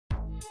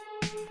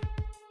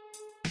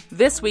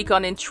This week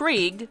on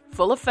Intrigued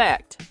Full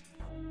Effect.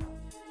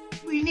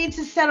 We need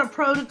to set a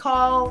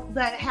protocol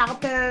that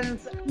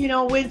happens,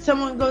 when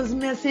someone goes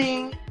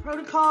missing.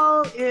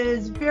 Protocol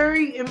is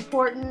very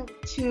important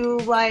to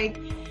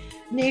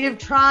Native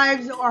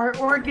tribes or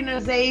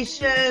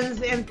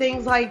organizations and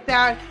things like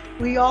that.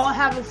 We all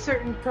have a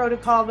certain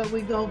protocol that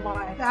we go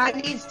by. That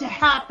needs to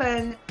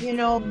happen,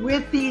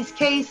 with these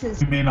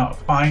cases. We may not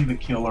find the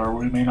killer,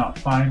 we may not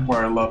find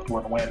where our loved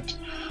one went,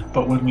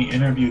 but when we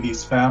interview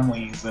these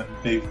families and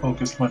they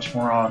focus much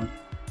more on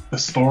the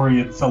story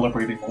and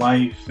celebrating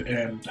life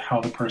and how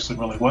the person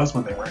really was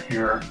when they were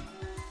here.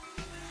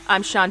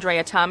 I'm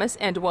Chandrea Thomas,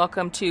 and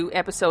welcome to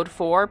Episode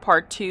 4,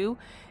 Part 2.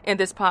 In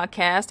this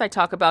podcast, I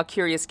talk about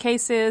curious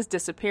cases,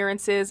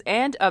 disappearances,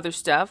 and other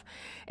stuff.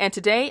 And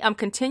today, I'm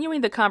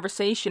continuing the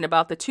conversation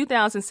about the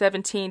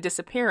 2017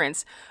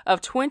 disappearance of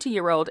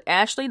 20-year-old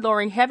Ashley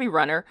Loring Heavy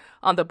Runner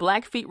on the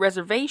Blackfeet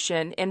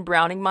Reservation in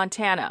Browning,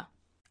 Montana.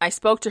 I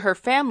spoke to her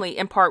family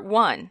in Part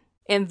 1.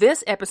 In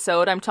this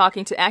episode, I'm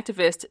talking to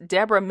activist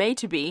Deborah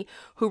Maytubee,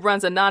 who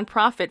runs a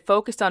nonprofit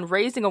focused on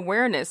raising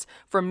awareness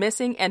for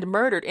missing and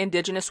murdered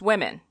Indigenous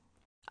women.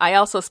 I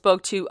also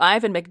spoke to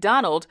Ivan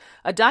McDonald,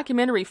 a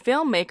documentary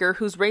filmmaker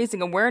who's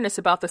raising awareness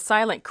about the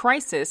silent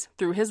crisis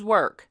through his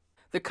work.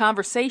 The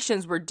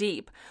conversations were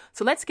deep,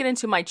 so let's get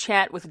into my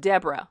chat with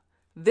Deborah.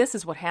 This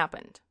is what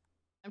happened.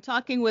 I'm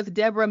talking with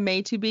Deborah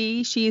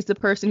Maytubee. She's the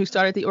person who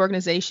started the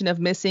organization of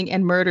Missing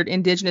and Murdered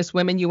Indigenous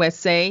Women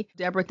USA.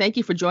 Deborah, thank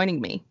you for joining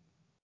me.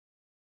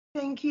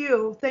 Thank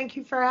you. Thank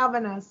you for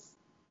having us.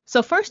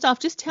 So first off,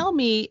 just tell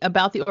me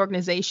about the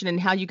organization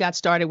and how you got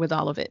started with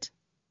all of it.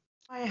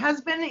 My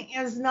husband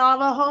is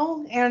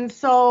Navajo, and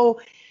so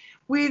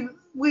we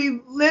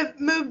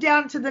moved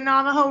down to the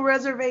Navajo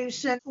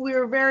reservation. We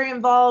were very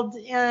involved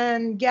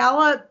in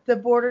Gallup, the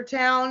border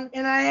town,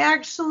 and I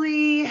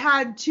actually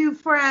had two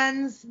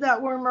friends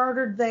that were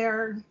murdered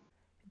there.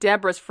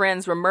 Deborah's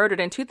friends were murdered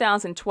in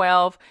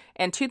 2012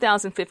 and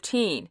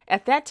 2015.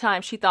 At that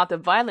time, she thought the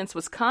violence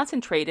was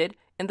concentrated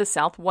in the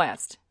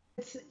Southwest.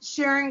 It's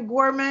Sharon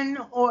Gorman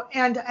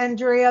and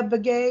Andrea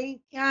Begay.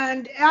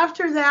 And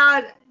after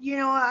that,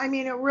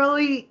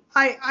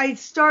 I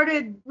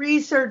started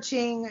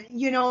researching,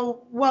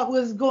 what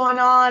was going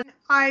on.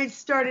 I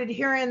started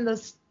hearing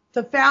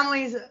the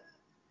families'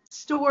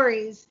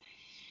 stories,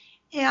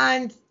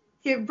 and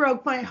it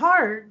broke my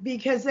heart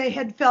because they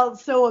had felt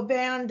so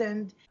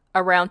abandoned.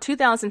 Around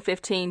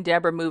 2015,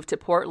 Deborah moved to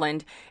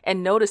Portland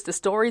and noticed the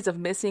stories of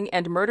missing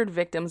and murdered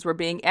victims were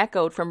being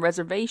echoed from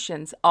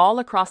reservations all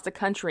across the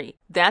country.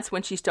 That's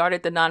when she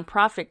started the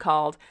nonprofit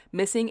called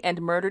Missing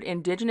and Murdered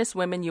Indigenous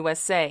Women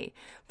USA.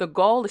 The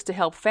goal is to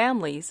help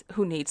families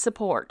who need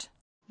support.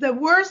 The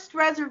worst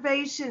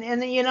reservation in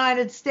the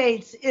United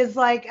States is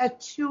like a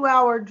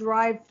 2-hour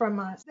drive from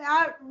us.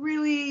 That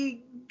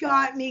really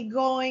got me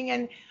going,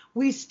 and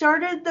we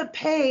started the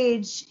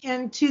page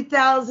in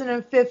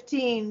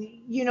 2015,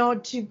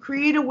 to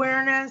create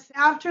awareness.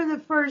 After the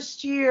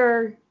first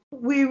year,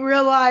 we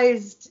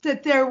realized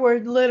that there were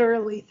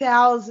literally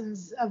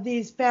thousands of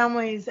these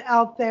families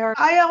out there.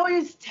 I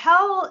always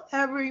tell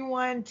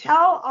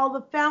all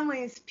the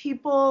families,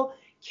 people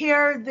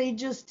care, they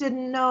just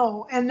didn't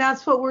know. And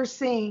that's what we're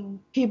seeing.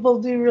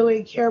 People do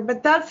really care.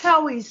 But that's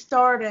how we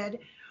started,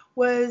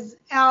 was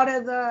out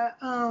of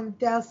the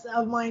deaths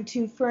of my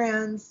two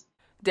friends.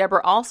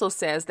 Deborah also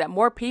says that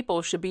more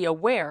people should be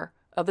aware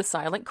of the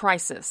silent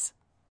crisis.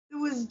 It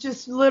was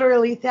just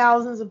literally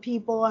thousands of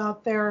people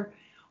out there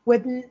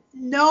with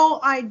no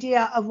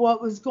idea of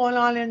what was going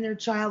on in their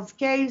child's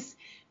case,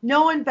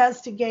 no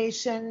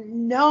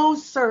investigation, no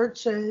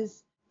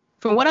searches.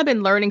 From what I've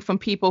been learning from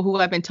people who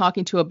I've been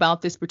talking to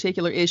about this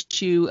particular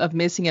issue of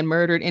missing and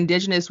murdered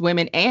Indigenous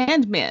women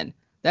and men,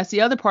 that's the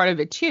other part of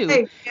it too.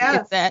 Hey,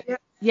 yes, is that, yes.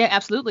 Yeah,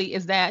 absolutely,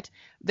 is that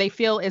they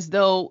feel as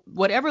though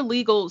whatever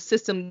legal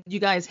system you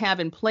guys have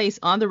in place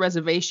on the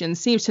reservation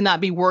seems to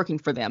not be working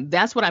for them.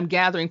 That's what I'm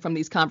gathering from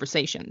these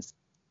conversations.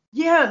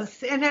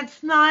 Yes, and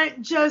it's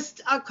not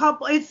just a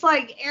couple. It's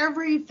like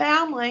every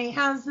family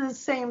has the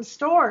same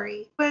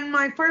story. When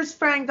my first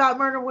friend got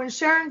murdered, when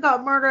Sharon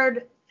got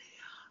murdered,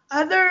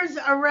 others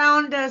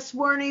around us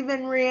weren't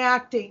even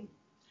reacting.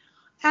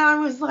 And I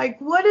was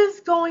like, what is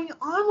going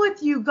on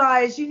with you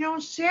guys?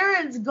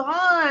 Sharon's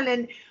gone,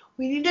 and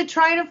we need to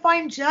try to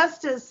find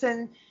justice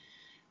and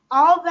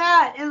all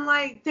that. And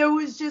there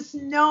was just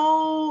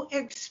no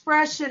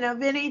expression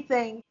of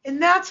anything.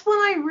 And that's when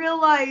I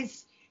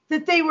realized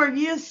that they were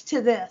used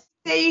to this.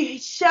 They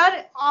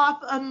shut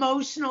off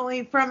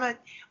emotionally from it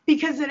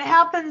because it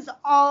happens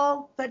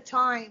all the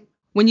time.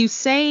 When you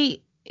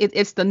say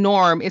it's the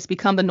norm, it's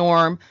become the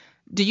norm,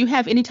 do you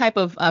have any type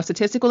of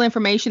statistical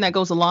information that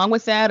goes along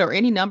with that, or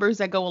any numbers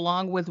that go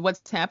along with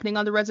what's happening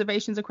on the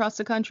reservations across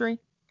the country?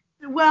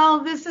 Well,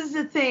 this is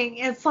the thing.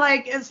 It's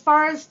as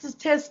far as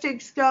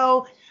statistics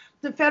go,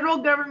 the federal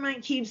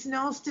government keeps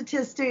no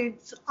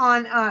statistics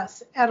on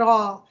us at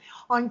all,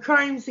 on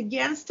crimes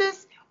against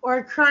us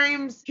or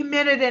crimes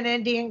committed in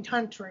Indian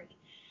country.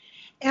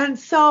 And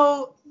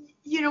so,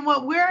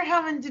 what we're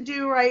having to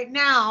do right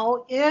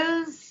now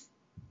is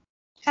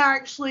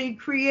actually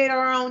create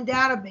our own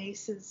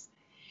databases.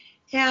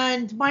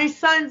 And my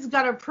son's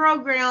got a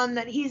program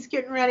that he's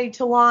getting ready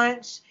to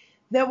launch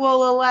that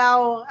will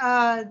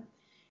allow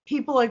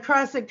people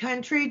across the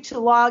country to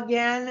log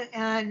in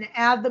and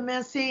add the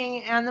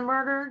missing and the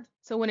murdered.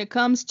 So when it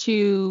comes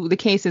to the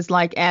cases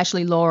like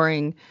Ashley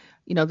Loring,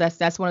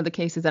 that's one of the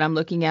cases that I'm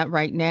looking at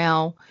right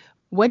now.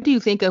 What do you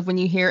think of when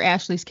you hear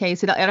Ashley's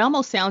case? It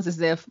almost sounds as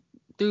if,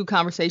 through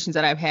conversations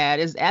that I've had,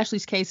 is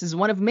Ashley's case is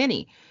one of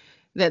many.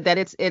 That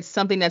it's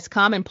something that's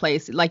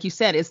commonplace. Like you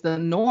said, it's the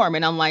norm.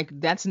 And I'm like,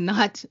 that's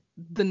not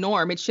the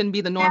norm. It shouldn't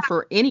be the norm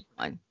for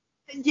anyone.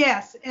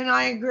 Yes, and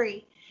I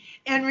agree.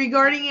 And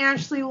regarding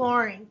Ashley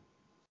Loring,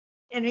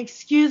 and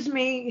excuse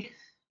me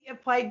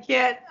if I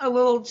get a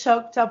little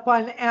choked up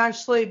on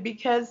Ashley,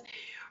 because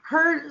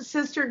her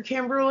sister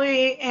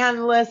Kimberly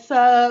and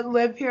Lissa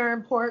live here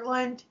in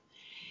Portland.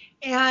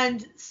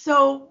 And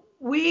so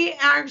we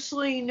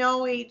actually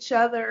know each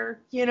other,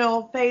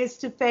 face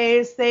to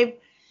face. They've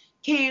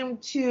came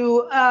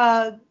to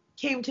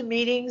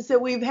meetings that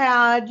we've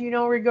had,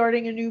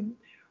 regarding a new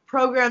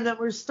program that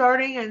we're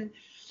starting,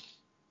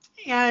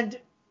 and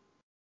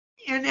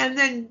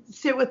then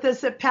sit with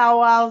us at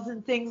powwows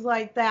and things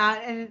like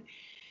that. And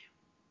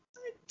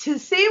to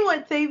see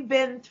what they've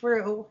been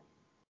through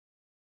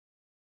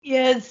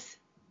is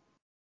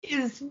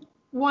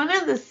one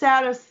of the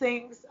saddest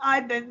things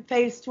I've been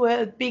faced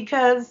with,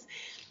 because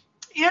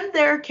in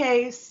their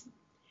case,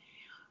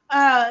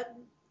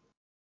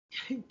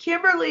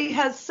 Kimberly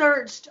has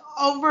searched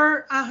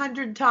over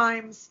 100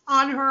 times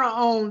on her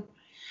own,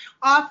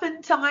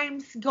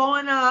 oftentimes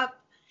going up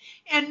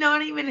and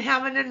not even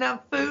having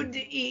enough food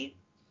to eat,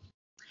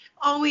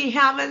 only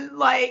having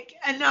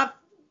enough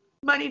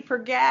money for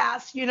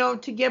gas,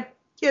 to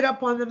get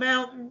up on the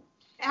mountain.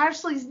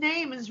 Ashley's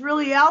name is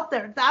really out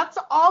there. That's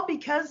all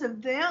because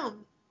of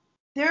them.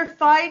 They're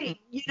fighting,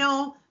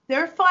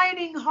 they're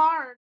fighting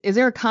hard. Is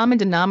there a common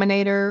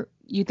denominator,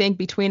 you think,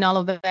 between all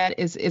of that?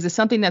 Is it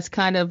something that's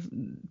kind of,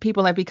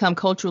 people have become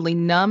culturally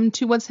numb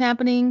to what's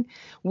happening?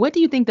 What do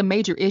you think the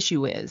major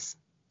issue is?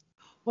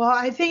 Well,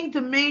 I think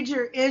the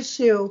major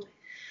issue,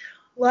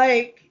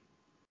 within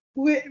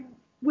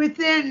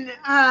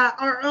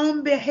our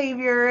own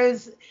behavior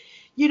is,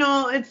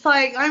 it's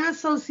like, I'm a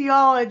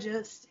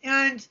sociologist,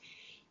 and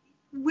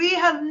we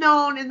have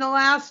known in the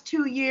last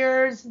 2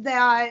 years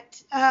that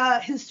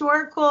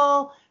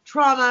historical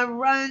trauma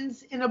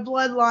runs in a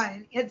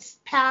bloodline. It's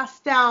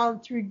passed down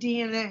through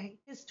DNA.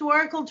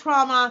 Historical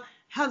trauma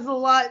has a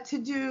lot to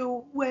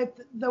do with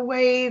the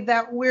way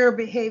that we're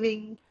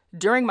behaving.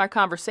 During my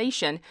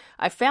conversation,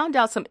 I found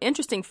out some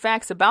interesting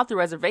facts about the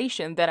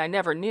reservation that I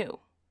never knew.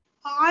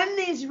 On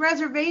these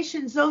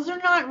reservations, those are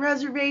not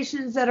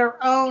reservations that are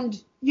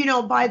owned,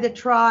 by the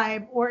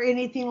tribe or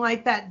anything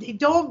like that. They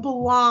don't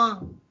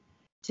belong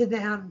to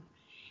them.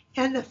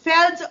 And the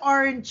feds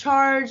are in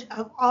charge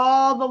of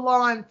all the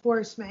law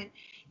enforcement.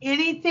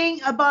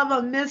 Anything above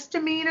a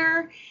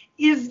misdemeanor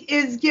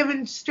is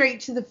given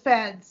straight to the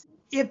feds.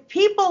 If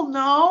people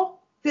know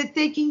that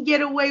they can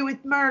get away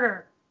with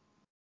murder,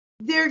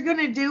 they're going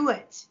to do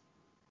it.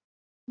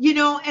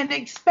 And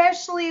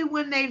especially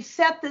when they've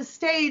set the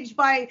stage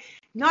by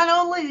not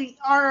only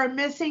are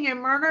missing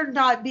and murdered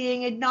not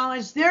being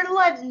acknowledged, they're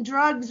letting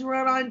drugs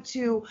run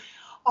onto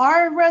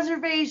our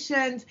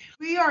reservations.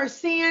 We are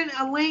seeing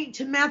a link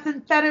to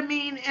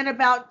methamphetamine in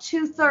about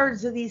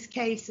 2/3 of these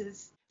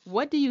cases.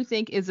 What do you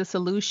think is a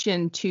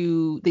solution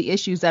to the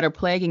issues that are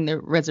plaguing the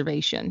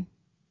reservation?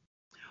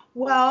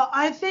 Well,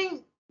 I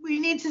think we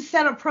need to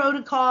set a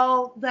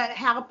protocol that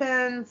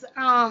happens,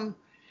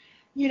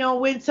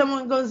 when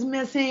someone goes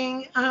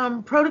missing.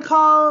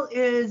 Protocol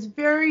is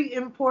very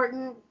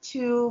important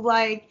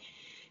to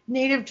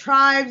Native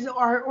tribes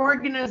or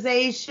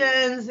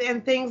organizations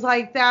and things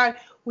like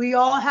that. We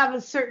all have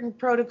a certain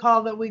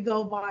protocol that we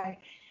go by.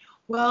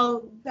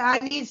 Well,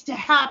 that needs to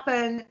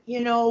happen,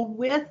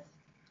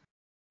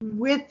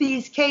 with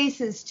these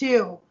cases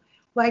too.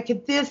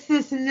 If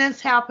this, and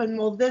this happen,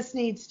 well, this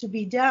needs to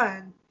be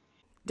done.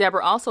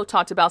 Deborah also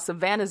talked about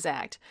Savannah's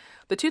Act.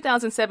 The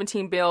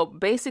 2017 bill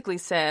basically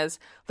says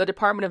the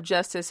Department of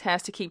Justice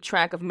has to keep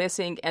track of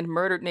missing and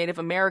murdered Native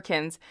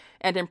Americans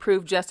and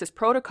improve justice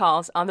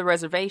protocols on the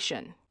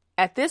reservation.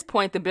 At this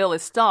point, the bill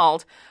is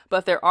stalled,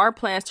 but there are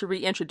plans to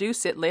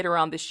reintroduce it later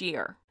on this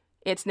year.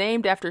 It's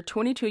named after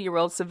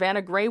 22-year-old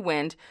Savannah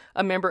Graywind,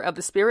 a member of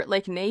the Spirit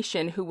Lake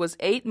Nation who was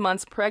 8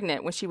 months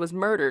pregnant when she was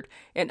murdered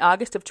in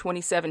August of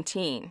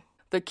 2017.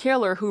 The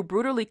killer, who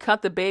brutally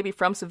cut the baby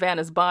from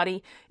Savannah's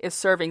body, is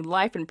serving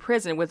life in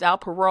prison without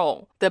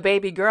parole. The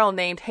baby girl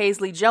named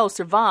Hazley Jo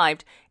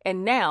survived,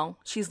 and now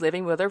she's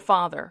living with her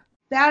father.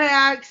 That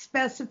act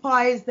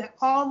specifies that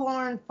all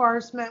law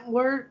enforcement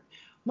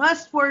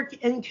must work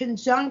in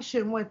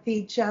conjunction with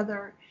each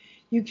other.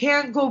 You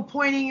can't go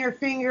pointing your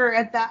finger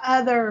at the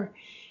other.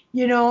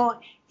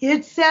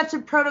 It sets a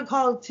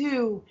protocol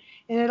too.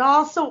 And it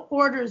also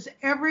orders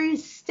every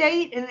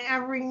state and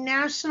every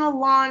national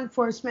law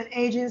enforcement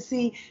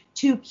agency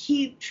to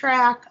keep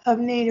track of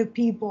Native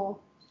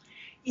people.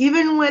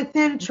 Even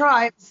within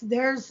tribes,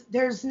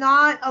 there's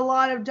not a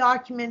lot of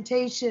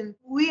documentation.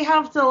 We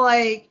have to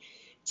like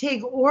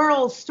take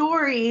oral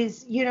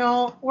stories,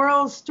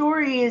 oral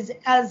stories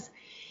as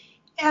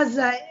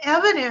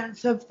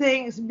evidence of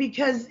things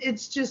because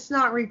it's just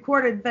not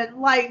recorded. But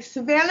like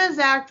Savannah's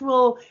Act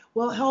will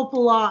help a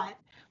lot.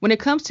 When it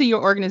comes to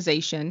your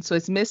organization, so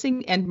it's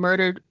Missing and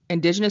Murdered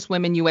Indigenous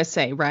Women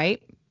USA,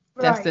 right?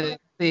 That's Right.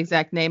 the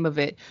exact name of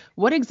it.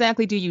 What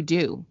exactly do you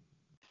do?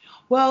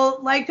 Well,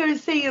 like I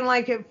was saying,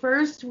 like at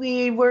first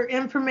we were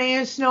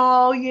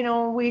informational,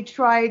 we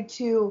tried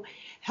to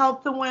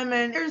help the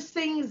women. There's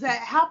things that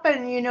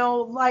happen,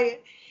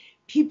 like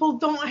people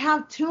don't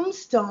have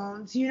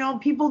tombstones,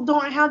 people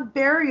don't have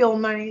burial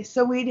money.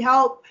 So we'd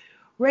help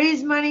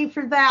raise money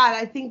for that.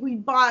 I think we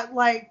bought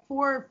like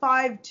 4 or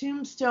 5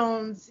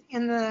 tombstones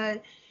in the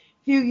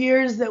few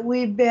years that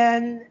we've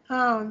been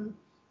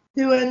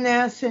doing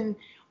this. And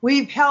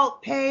we've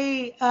helped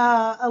pay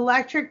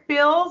electric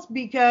bills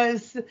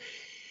because,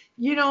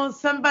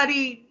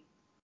 somebody,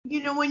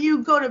 when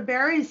you go to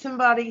bury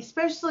somebody,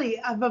 especially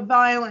of a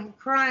violent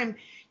crime,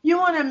 you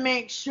want to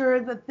make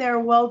sure that they're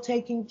well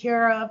taken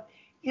care of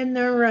in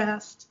their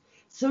rest.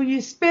 So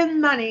you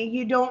spend money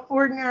you don't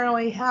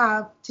ordinarily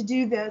have to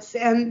do this.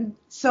 And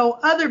so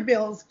other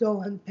bills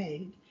go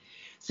unpaid.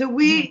 So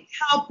we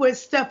help with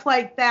stuff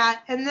like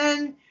that. And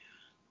then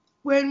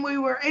when we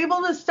were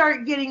able to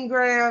start getting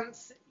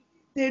grants,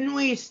 then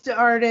we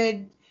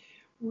started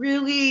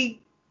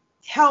really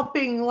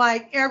helping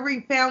like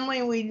every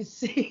family we'd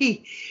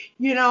see,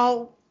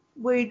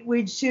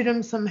 we'd shoot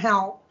them some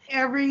help.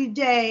 Every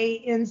day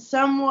in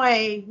some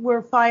way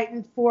we're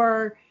fighting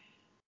for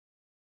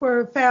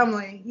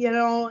family,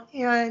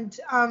 and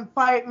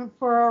fighting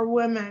for our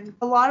women.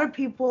 A lot of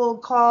people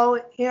call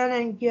in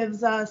and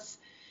gives us,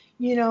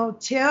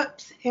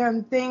 tips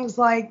and things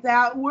like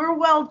that. We're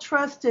well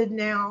trusted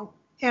now,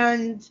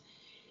 and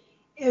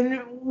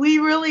we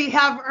really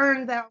have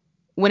earned that.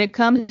 When it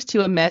comes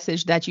to a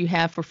message that you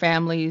have for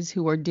families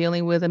who are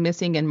dealing with a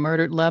missing and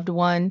murdered loved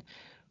one,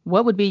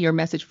 what would be your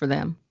message for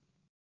them?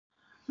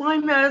 My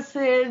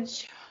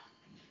message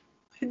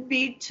would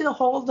be to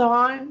hold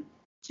on.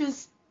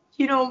 Just,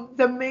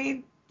 the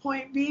main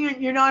point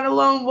being you're not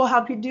alone. We'll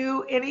help you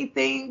do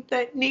anything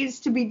that needs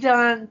to be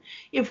done.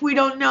 If we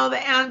don't know the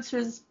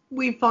answers,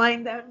 we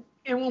find them.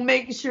 And we'll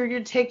make sure you're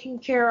taken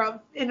care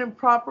of in a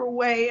proper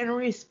way, in a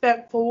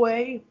respectful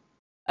way.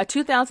 A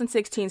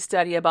 2016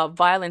 study about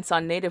violence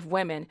on Native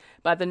women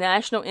by the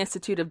National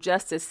Institute of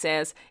Justice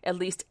says at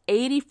least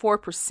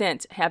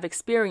 84% have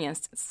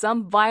experienced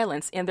some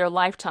violence in their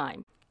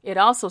lifetime. It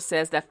also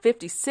says that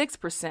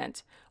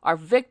 56% are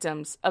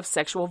victims of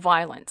sexual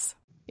violence.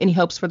 Any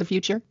hopes for the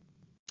future?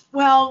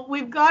 Well,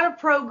 we've got a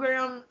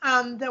program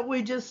that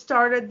we just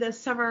started this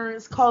summer.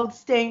 It's called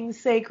Staying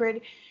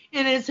Sacred.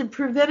 And it's a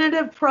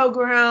preventative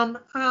program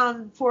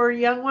for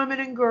young women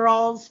and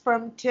girls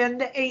from 10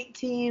 to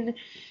 18.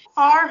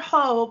 Our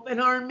hope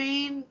and our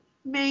main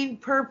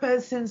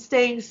purpose in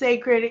Staying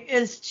Sacred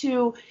is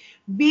to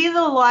be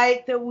the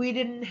light that we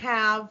didn't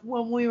have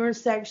when we were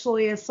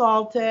sexually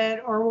assaulted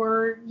or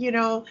were,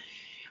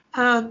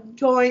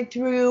 going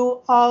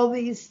through all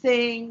these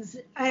things,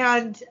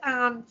 and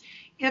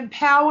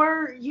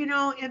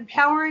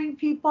empowering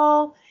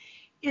people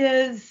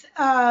is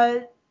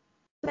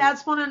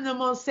that's one of the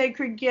most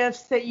sacred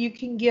gifts that you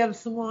can give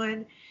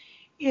someone,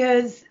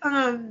 is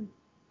to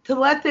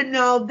let them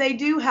know they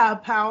do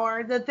have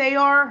power, that they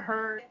are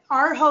heard.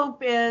 Our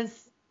hope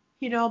is,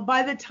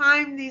 by the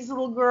time these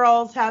little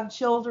girls have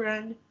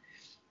children,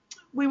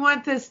 we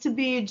want this to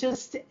be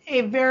just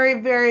a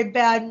very, very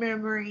bad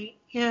memory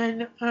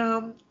in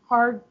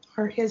our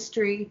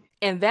history.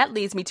 And that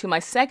leads me to my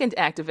second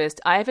activist,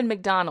 Ivan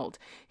McDonald.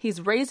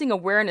 He's raising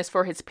awareness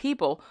for his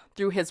people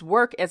through his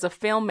work as a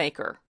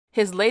filmmaker.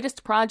 His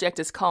latest project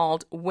is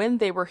called When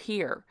They Were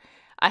Here.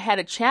 I had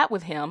a chat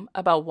with him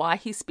about why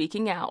he's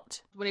speaking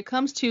out. When it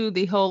comes to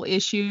the whole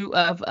issue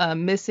of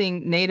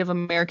missing Native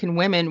American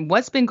women,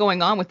 what's been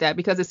going on with that?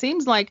 Because it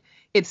seems like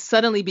it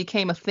suddenly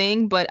became a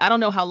thing, but I don't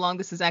know how long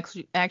this has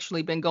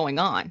actually been going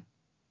on.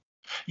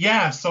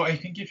 Yeah, so I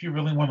think if you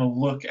really want to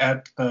look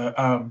at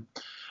the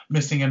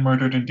missing and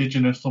murdered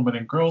Indigenous women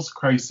and girls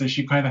crisis,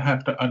 you kind of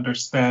have to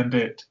understand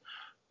it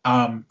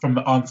from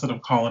the onset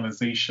of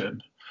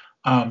colonization.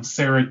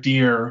 Sarah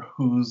Deer,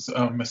 who's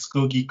a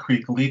Muskogee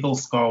Creek legal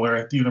scholar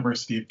at the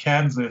University of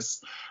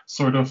Kansas,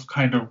 sort of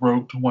kind of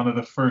wrote one of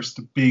the first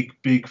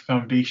big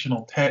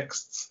foundational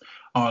texts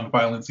on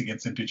violence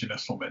against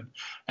Indigenous women.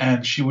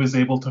 And she was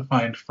able to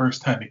find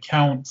firsthand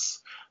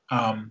accounts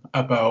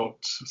about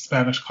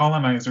Spanish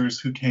colonizers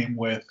who came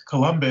with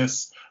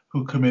Columbus,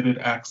 who committed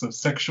acts of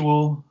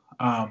sexual,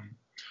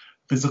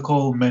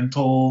 physical,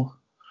 mental,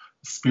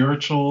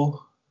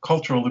 spiritual,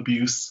 cultural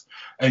abuse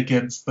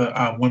against the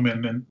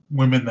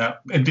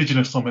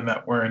Indigenous women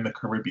that were in the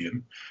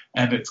Caribbean.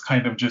 And it's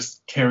kind of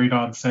just carried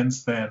on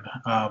since then.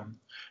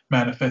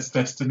 Manifest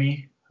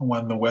Destiny,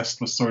 when the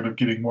West was sort of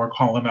getting more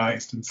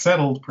colonized and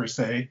settled, per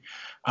se,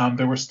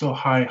 there were still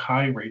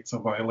high rates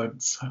of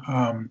violence.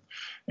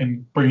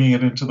 And bringing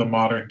it into the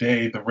modern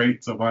day, the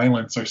rates of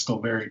violence are still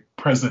very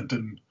present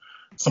and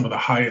some of the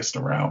highest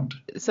around.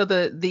 So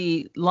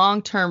the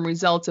long-term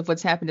results of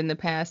what's happened in the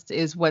past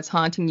is what's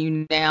haunting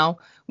you now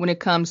when it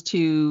comes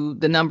to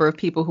the number of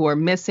people who are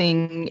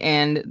missing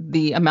and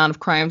the amount of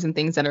crimes and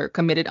things that are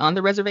committed on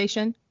the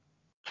reservation?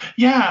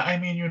 Yeah, I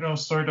mean,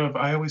 sort of,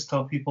 I always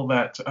tell people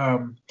that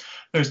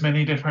there's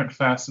many different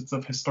facets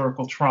of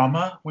historical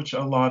trauma, which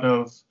a lot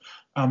of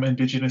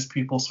Indigenous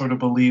people sort of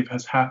believe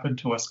has happened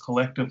to us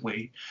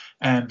collectively.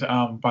 And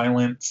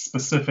violence,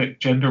 specific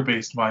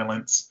gender-based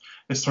violence,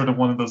 is sort of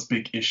one of those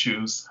big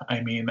issues.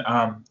 I mean,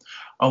 a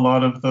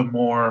lot of the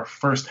more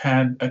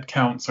firsthand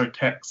accounts or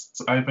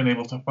texts I've been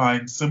able to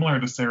find similar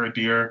to Sarah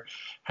Deer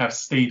have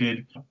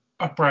stated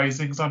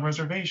uprisings on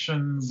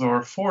reservations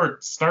or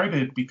forts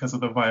started because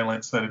of the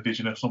violence that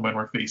Indigenous women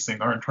were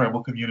facing or in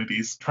tribal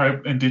communities.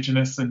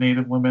 Indigenous and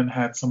Native women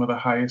had some of the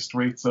highest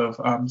rates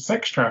of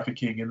sex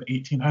trafficking in the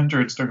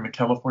 1800s during the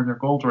California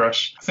Gold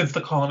Rush. Since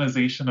the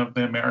colonization of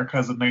the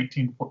Americas in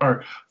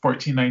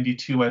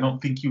 1492, I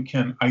don't think you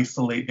can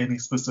isolate any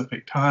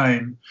specific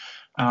time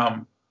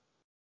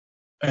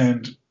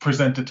and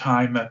present a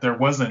time that there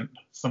wasn't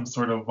some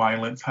sort of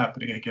violence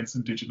happening against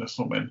Indigenous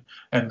women.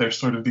 And there's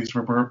sort of these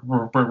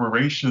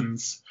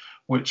reverberations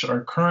which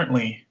are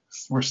currently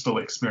we're still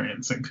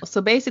experiencing. So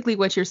basically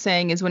what you're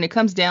saying is when it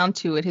comes down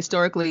to it,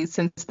 historically,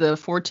 since the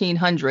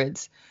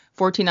 1400s,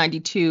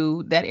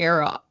 1492, that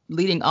era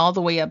leading all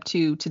the way up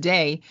to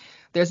today,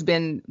 there's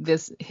been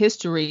this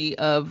history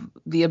of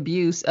the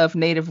abuse of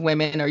Native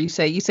women, or you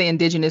say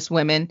Indigenous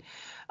women,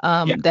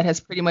 that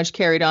has pretty much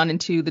carried on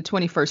into the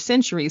 21st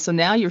century. So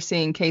now you're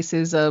seeing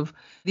cases of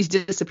these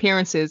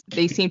disappearances.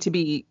 They seem to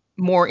be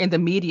more in the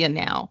media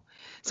now.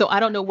 So I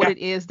don't know what it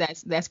is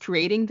that's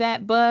creating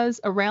that buzz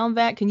around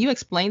that. Can you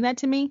explain that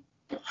to me?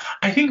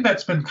 I think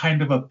that's been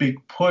kind of a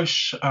big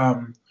push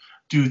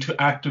due to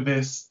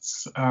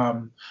activists.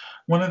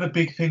 One of the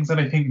big things that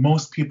I think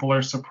most people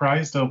are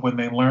surprised of when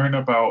they learn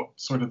about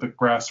sort of the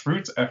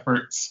grassroots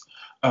efforts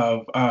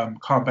of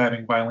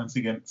combating violence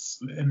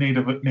against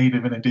Native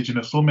and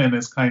Indigenous women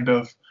is kind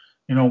of,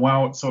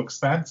 wow, it's so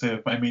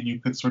expansive. I mean, you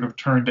could sort of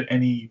turn to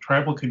any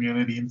tribal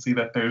community and see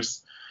that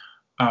there's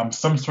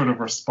some sort of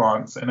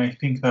response. And I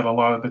think that a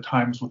lot of the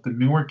times with the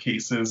newer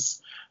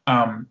cases,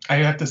 I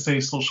have to say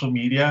social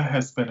media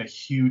has been a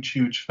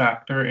huge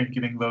factor in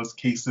getting those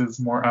cases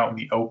more out in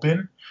the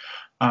open.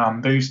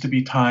 There used to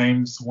be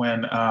times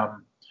when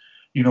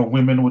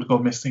women would go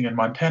missing in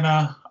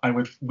Montana.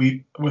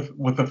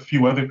 With a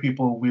few other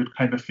people, we would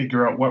kind of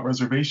figure out what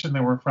reservation they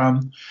were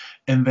from,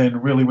 and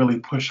then really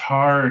push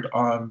hard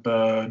on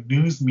the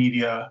news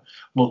media,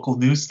 local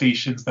news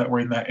stations that were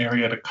in that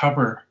area to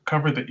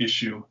cover the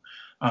issue.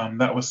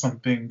 That was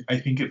something I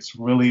think it's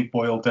really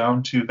boiled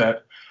down to,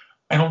 that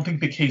I don't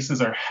think the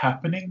cases are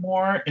happening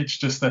more. It's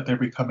just that they're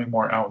becoming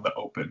more out in the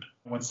open.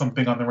 When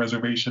something on the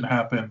reservation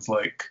happens,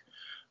 like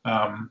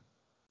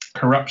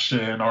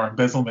corruption or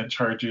embezzlement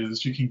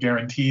charges, you can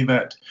guarantee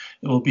that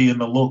it'll be in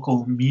the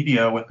local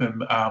media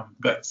within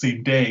that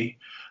same day.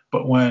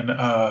 But when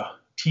a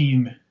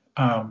teen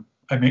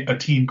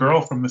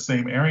girl from the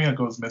same area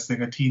goes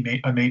missing,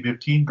 a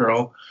Native teen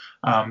girl,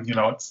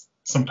 it's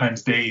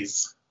sometimes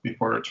days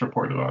before it's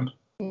reported on.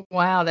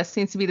 Wow, that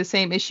seems to be the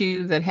same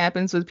issue that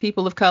happens with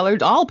people of color,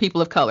 all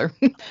people of color,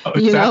 Oh,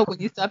 exactly. when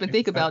you stop and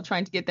think about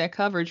trying to get that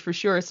coverage, for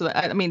sure. So,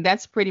 I mean,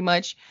 that's pretty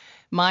much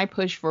my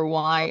push for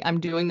why I'm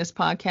doing this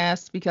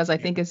podcast, because I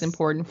think it's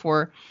important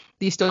for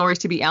these stories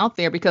to be out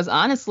there, because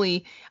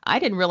honestly, I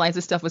didn't realize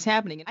this stuff was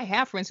happening. I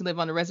have friends who live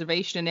on a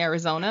reservation in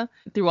Arizona.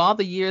 Through all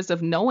the years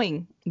of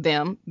knowing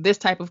them, this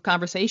type of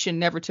conversation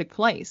never took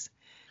place.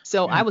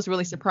 So I was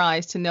really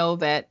surprised to know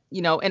that,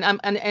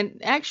 and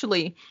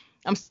actually,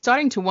 I'm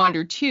starting to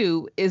wonder,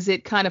 too, is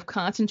it kind of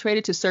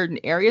concentrated to certain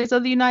areas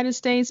of the United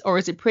States, or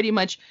is it pretty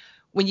much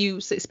when you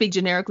speak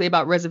generically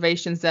about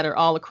reservations that are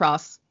all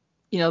across,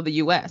 the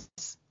U.S.?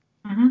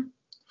 Mm-hmm.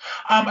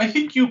 I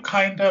think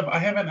I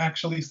haven't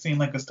actually seen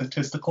like a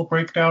statistical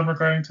breakdown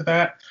regarding to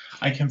that.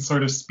 I can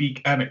sort of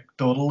speak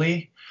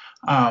anecdotally.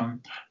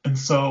 And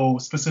so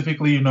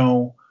specifically,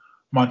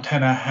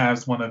 Montana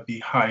has one of the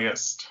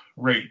highest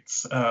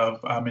rates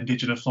of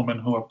Indigenous women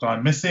who have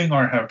gone missing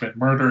or have been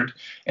murdered.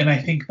 And I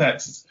think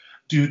that's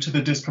due to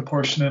the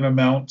disproportionate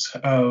amount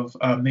of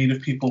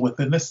Native people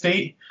within the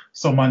state.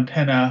 So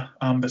Montana,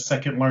 the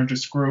second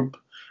largest group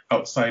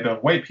outside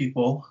of white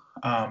people,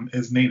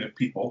 is Native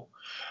people.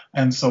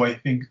 And so I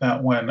think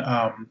that when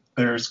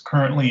there's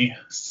currently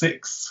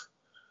 6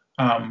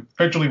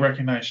 federally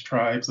recognized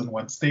tribes and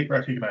 1 state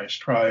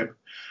recognized tribe,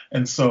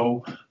 and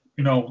so,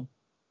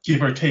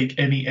 give or take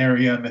any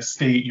area in the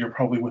state, you're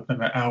probably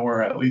within an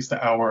hour, at least an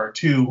hour or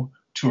two,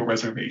 to a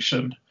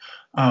reservation.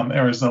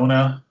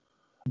 Arizona,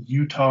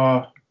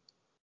 Utah,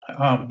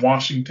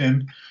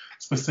 Washington,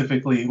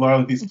 specifically, a lot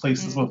of these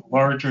places with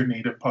larger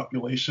Native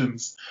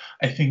populations,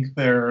 I think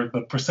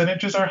the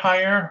percentages are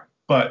higher,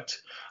 but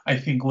I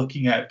think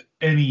looking at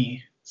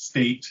any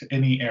state,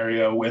 any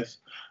area with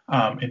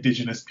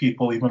Indigenous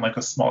people, even like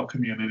a small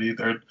community,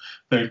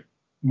 they're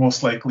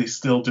most likely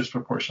still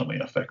disproportionately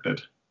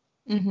affected.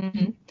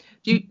 Mm-hmm.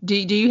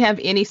 Do you have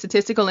any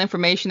statistical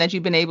information that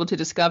you've been able to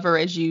discover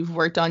as you've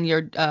worked on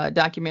your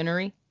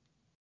documentary?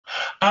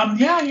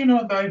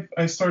 Yeah,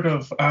 I sort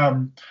of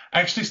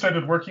actually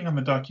started working on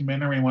the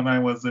documentary when I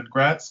was in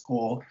grad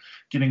school,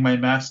 getting my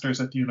master's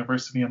at the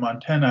University of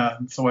Montana,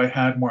 and so I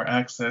had more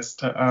access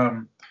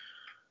to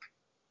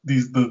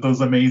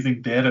those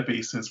amazing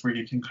databases where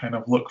you can kind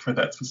of look for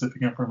that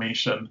specific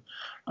information.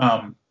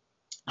 Um,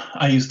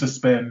 I used to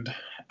spend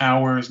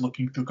hours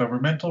looking through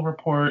governmental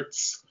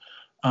reports,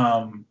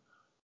 um,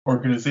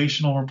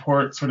 organizational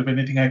reports, sort of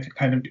anything I could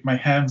kind of get my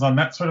hands on.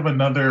 That's sort of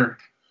another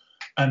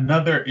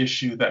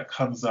issue that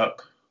comes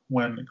up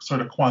when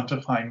sort of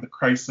quantifying the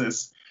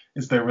crisis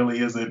is there really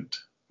isn't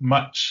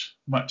much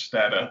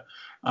data.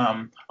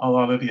 A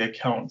lot of the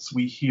accounts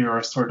we hear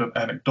are sort of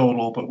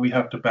anecdotal, but we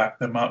have to back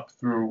them up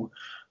through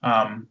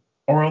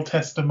oral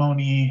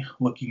testimony,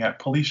 looking at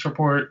police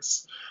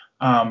reports.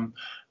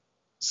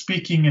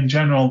 Speaking in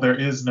general, there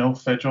is no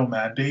federal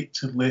mandate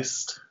to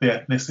list the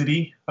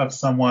ethnicity of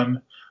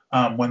someone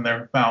when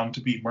they're found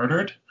to be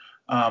murdered.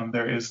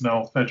 There is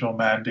no federal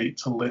mandate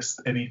to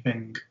list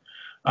anything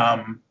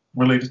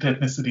related to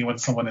ethnicity when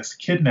someone is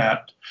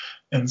kidnapped.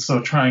 And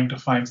so trying to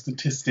find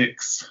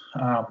statistics,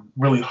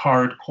 really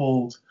hard,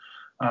 cold,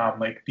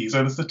 like these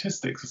are the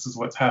statistics, this is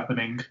what's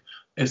happening,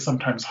 is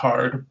sometimes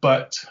hard.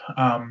 But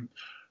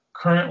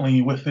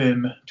currently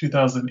within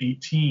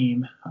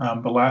 2018,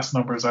 the last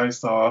numbers I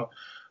saw,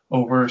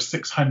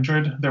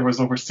 there was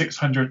over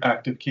 600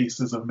 active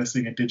cases of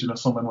missing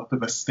Indigenous women within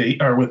the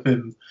state or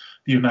within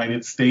the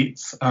United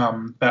States.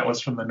 That was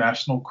from the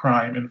National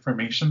Crime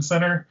Information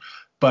Center,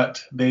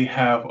 but they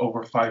have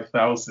over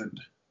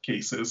 5,000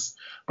 cases,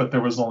 but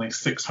there was only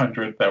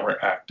 600 that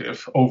were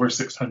active, over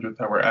 600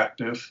 that were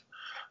active.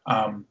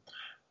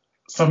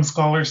 Some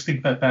scholars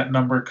think that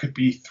number could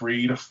be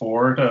 3 to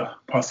 4 to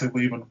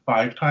possibly even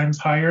 5 times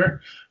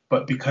higher,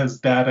 but because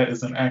data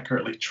isn't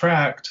accurately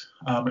tracked,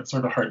 it's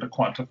sort of hard to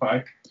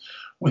quantify.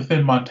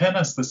 Within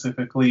Montana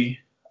specifically,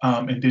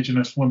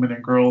 Indigenous women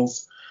and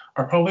girls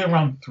are probably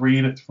around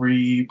 3 to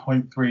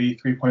 3.3,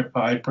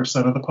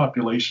 3.5% of the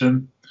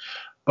population,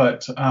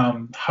 but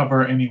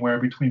hover anywhere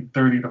between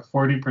 30 to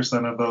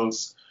 40% of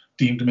those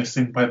deemed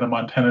missing by the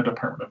Montana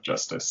Department of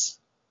Justice.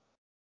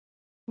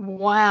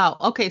 Wow.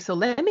 Okay, so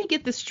let me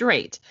get this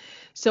straight.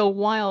 So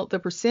while the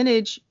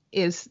percentage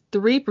is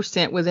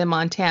 3% within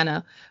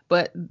Montana,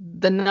 but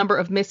the number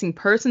of missing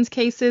persons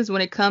cases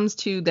when it comes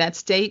to that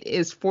state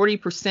is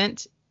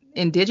 40%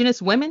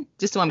 Indigenous women,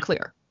 just so I'm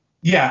clear.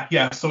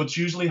 Yeah. So it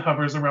usually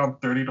hovers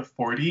around 30 to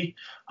 40.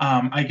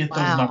 I get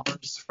those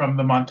numbers from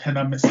the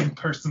Montana Missing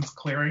Persons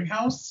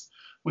Clearinghouse,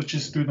 which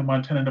is through the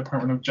Montana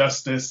Department of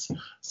Justice.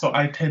 So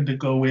I tend to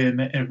go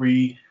in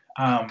every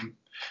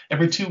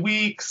 2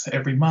 weeks,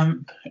 every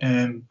month,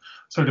 and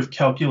sort of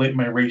calculate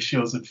my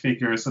ratios and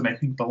figures. And I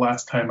think the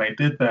last time I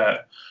did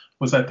that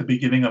was at the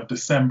beginning of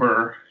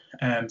December,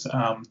 and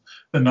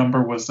the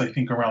number was, I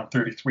think, around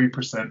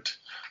 33%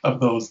 of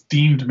those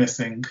deemed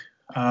missing.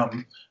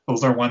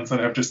 Those are ones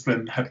that have just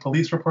had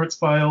police reports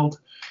filed.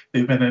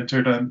 They've been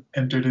entered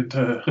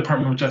into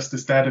Department of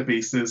Justice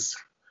databases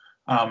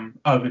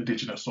of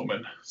Indigenous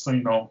women.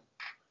 So,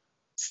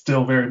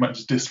 still very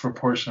much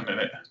disproportionate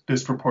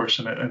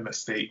in the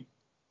state.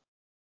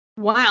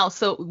 Wow.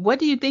 So what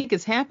do you think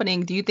is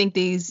happening? Do you think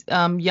these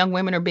young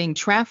women are being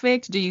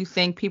trafficked? Do you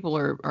think people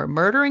are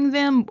murdering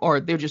them, or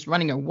they're just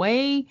running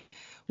away?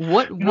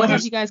 What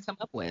have you guys come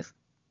up with?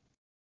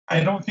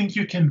 I don't think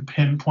you can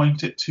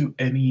pinpoint it to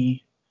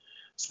any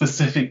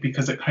specific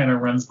because it kind of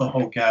runs the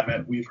whole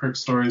gamut. We've heard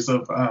stories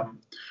of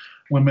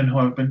women who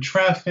have been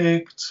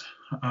trafficked.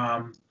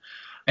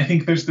 I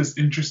think there's this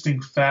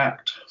interesting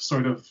fact,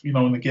 sort of,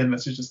 and again,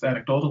 this is just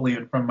anecdotally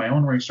and from my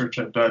own research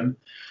I've done.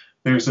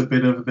 There's a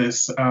bit of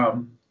this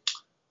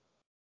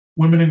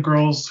women and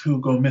girls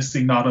who go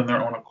missing not on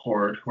their own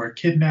accord, who are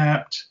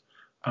kidnapped,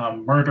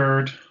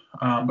 murdered,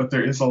 but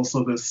there is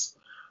also this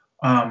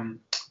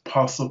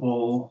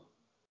possible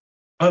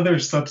other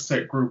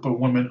subset group of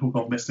women who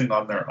go missing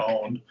on their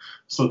own.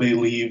 So they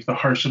leave the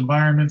harsh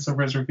environments of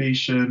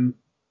reservation,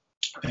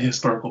 the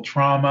historical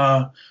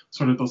trauma,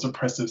 sort of those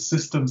oppressive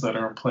systems that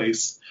are in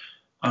place.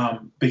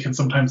 They can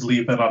sometimes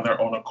leave that on their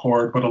own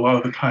accord, but a lot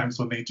of the times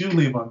when they do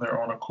leave on their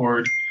own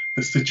accord,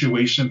 the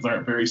situations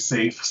aren't very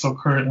safe. So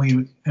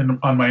currently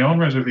on my own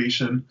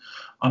reservation,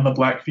 on the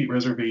Blackfeet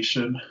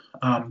Reservation,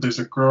 there's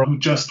a girl who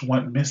just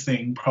went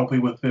missing probably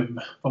within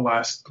the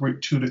last 2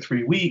 to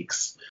 3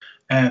 weeks.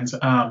 And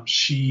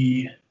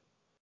she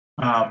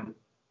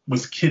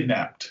was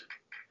kidnapped.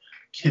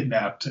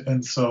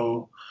 And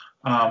so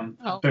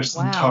there's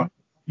some talk.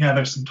 Yeah,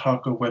 there's some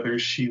talk of whether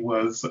she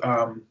was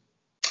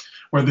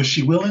whether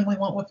she willingly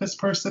went with this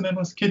person and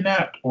was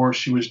kidnapped, or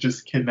she was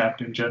just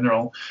kidnapped in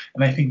general.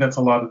 And I think that's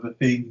a lot of the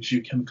things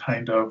you can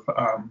kind of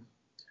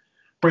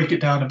break it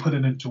down and put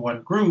it into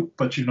one group,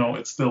 but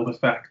it's still the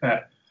fact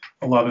that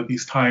a lot of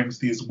these times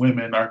these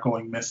women are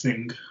going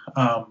missing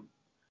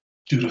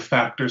due to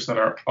factors that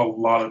are a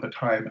lot of the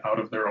time out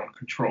of their own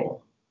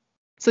control.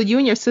 So you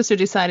and your sister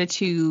decided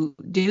to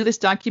do this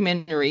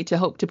documentary to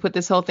hope to put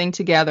this whole thing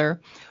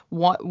together.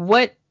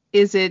 What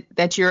is it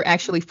that you're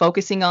actually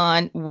focusing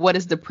on? What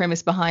is the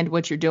premise behind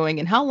what you're doing?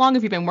 And how long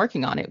have you been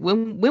working on it?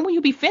 When will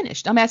you be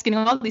finished? I'm asking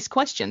all these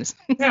questions.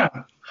 Yeah.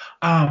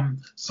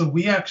 So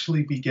we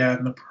actually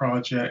began the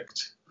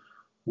project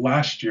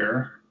last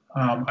year.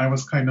 I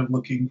was kind of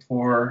looking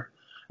for,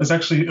 it was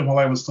actually while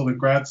I was still in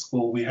grad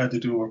school, we had to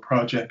do a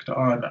project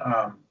on,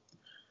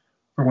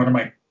 for one of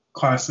my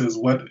classes,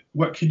 what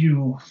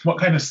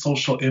kind of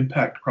social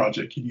impact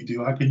project can you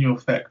do? How can you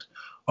affect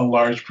a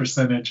large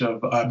percentage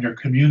of your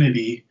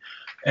community,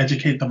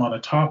 educate them on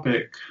a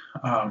topic?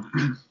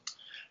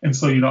 And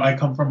so, I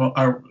come from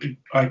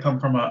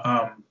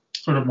a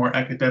sort of more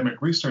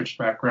academic research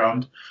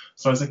background.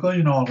 So I was like,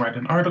 well, I'll write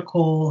an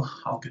article,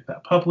 I'll get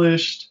that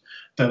published,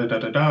 da da da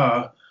da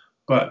da.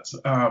 But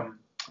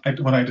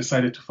when I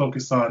decided to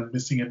focus on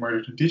missing and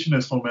murdered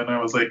Indigenous women, I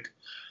was like,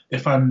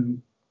 if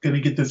I'm going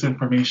to get this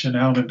information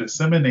out and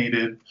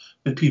disseminated,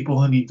 the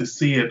people who need to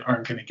see it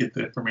aren't going to get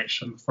the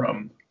information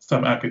from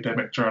some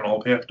academic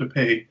journal. They have to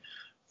pay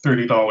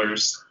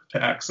 $30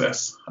 to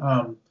access.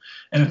 And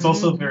it's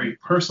also a very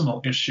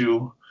personal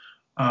issue.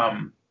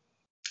 In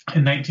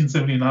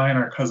 1979,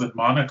 our cousin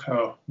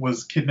Monica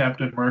was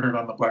kidnapped and murdered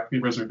on the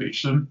Blackfeet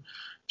Reservation.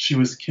 She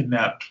was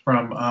kidnapped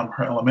from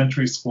her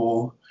elementary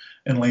school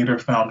and later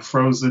found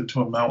frozen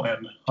to a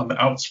mountain on the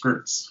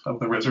outskirts of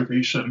the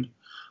reservation.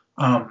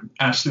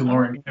 Ashley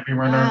Loring Heavy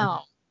Runner.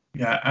 Wow.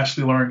 Yeah,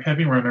 Ashley Loring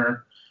Heavy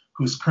Runner,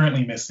 who's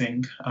currently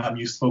missing.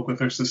 You spoke with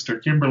her sister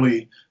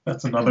Kimberly.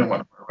 That's another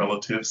one of our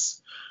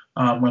relatives.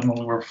 When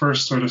we were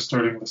first sort of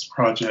starting this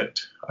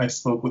project, I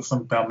spoke with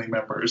some family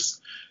members,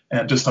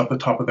 and just off the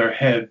top of their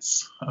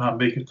heads,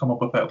 they could come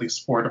up with at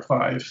least 4 to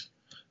 5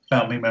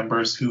 family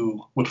members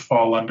who would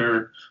fall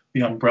under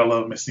the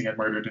umbrella of missing and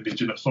murdered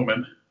Indigenous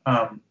women.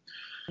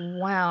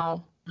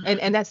 Wow.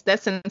 And that's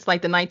since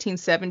like the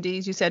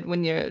 1970s. You said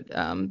when you're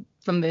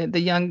from the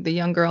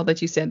young girl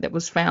that you said that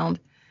was found.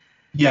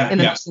 In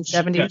the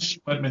 1970s. Yeah,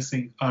 she went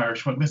missing.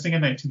 She went missing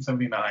in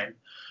 1979,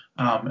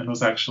 and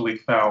was actually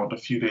found a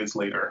few days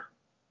later.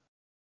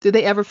 Did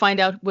they ever find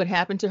out what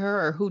happened to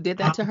her or who did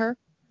that to her?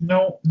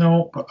 No.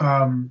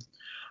 I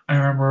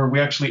remember we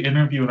actually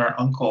interviewed our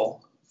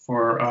uncle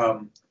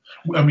for.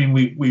 When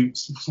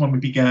we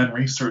began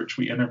research,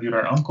 we interviewed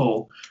our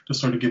uncle to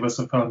sort of give us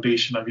a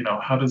foundation of,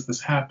 how does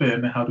this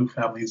happen? How do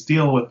families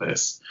deal with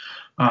this?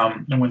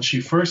 And when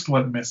she first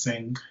went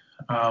missing,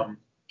 it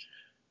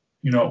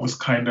was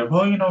kind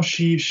of,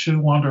 she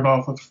wandered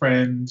off with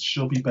friends.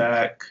 She'll be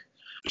back.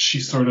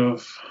 She sort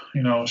of,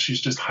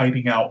 she's just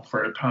hiding out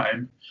for a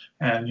time.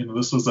 And,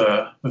 this was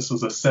a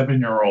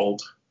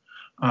 7-year-old.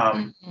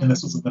 And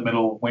this was in the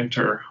middle of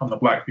winter on the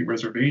Blackfeet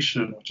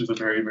Reservation, which is a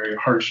very, very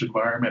harsh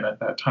environment at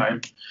that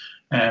time.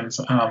 And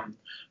so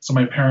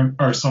my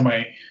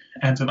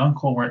aunt and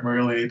uncle weren't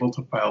really able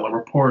to file a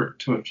report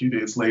till a few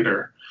days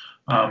later.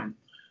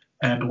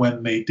 And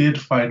when they did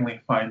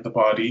finally find the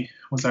body, it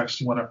was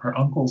actually one of her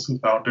uncles who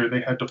found her.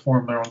 They had to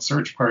form their own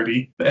search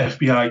party. The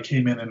FBI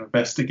came in and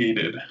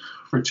investigated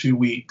for 2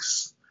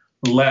 weeks,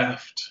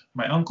 left.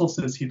 My uncle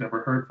says he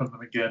never heard from them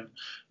again,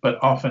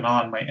 but off and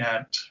on, my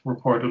aunt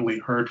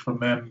reportedly heard from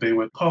them. They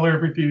would call her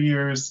every few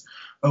years.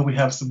 Oh, we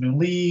have some new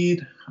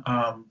lead,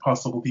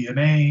 possible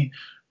DNA.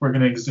 We're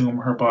going to exhume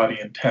her body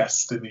and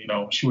test. And,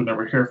 she would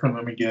never hear from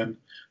them again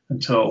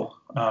until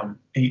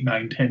 8,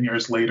 9, 10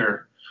 years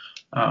later.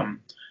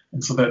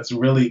 And so that's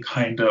really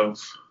kind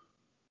of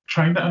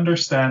trying to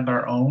understand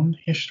our own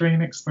history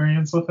and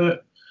experience with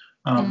it.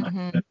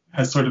 It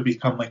has sort of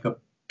become like a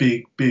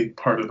big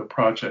part of the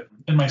project.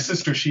 And my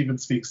sister, she even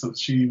speaks of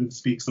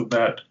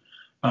that,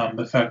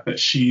 the fact that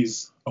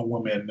she's a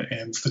woman,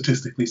 and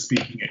statistically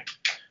speaking,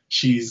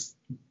 she's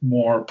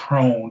more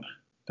prone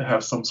to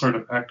have some sort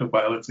of active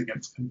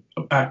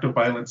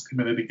violence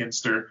committed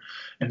against her.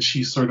 And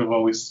she sort of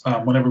always,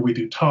 whenever we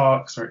do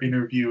talks or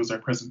interviews or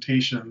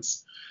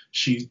presentations,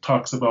 she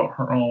talks about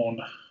her own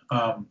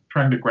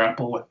trying to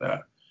grapple with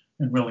that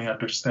and really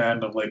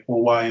understand of like,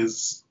 well, why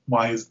is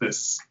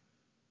this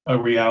a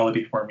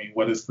reality for me?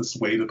 What is this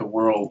way to the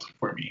world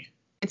for me?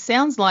 It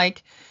sounds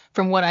like,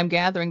 from what I'm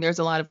gathering, there's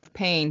a lot of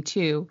pain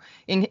too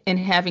in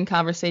having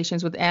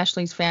conversations with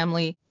Ashley's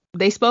family.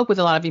 They spoke with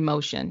a lot of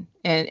emotion,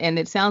 and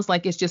it sounds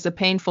like it's just a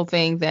painful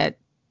thing that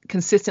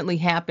consistently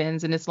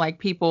happens. And it's like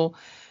people,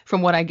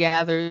 from what I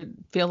gather,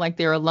 feel like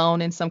they're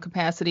alone in some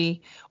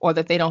capacity, or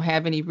that they don't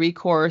have any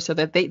recourse, or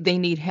that they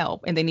need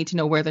help and they need to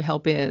know where the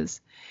help is.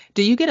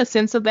 Do you get a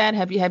sense of that?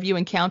 Have you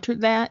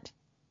encountered that?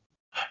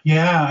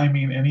 Yeah, I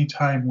mean,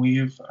 anytime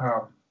we've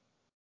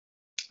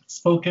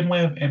spoken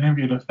with,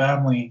 interviewed a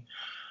family,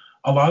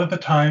 a lot of the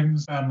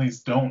times families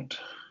don't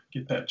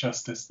get that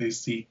justice they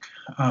seek.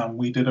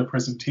 We did a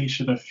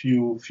presentation a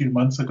few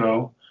months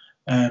ago,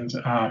 and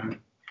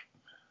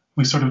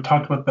we sort of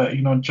talked about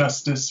that,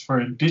 justice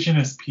for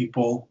Indigenous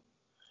people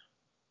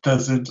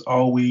doesn't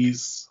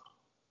always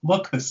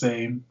look the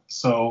same.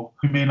 So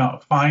we may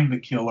not find the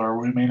killer,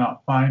 we may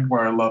not find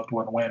where our loved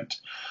one went.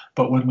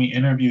 But when we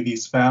interview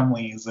these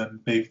families and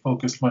they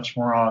focus much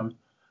more on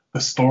the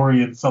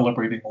story and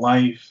celebrating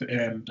life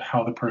and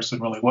how the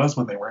person really was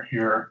when they were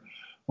here,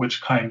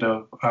 which kind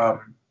of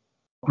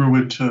grew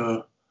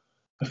into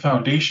the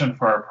foundation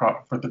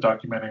for for the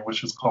documentary,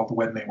 which is called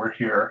When They Were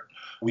Here.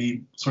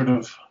 We sort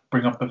of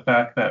bring up the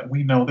fact that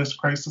we know this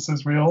crisis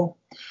is real.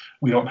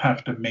 We don't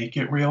have to make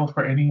it real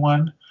for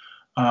anyone.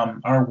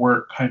 Our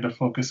work kind of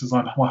focuses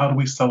on, well, how do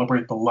we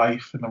celebrate the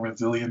life and the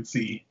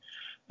resiliency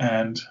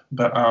and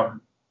the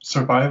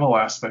survival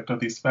aspect of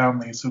these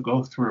families who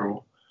go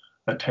through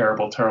a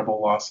terrible, terrible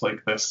loss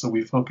like this. So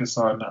we focus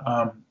on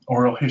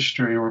oral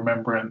history,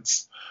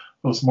 remembrance,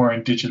 those more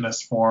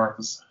indigenous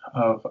forms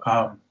of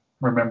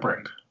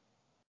remembering.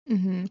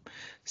 Mm-hmm.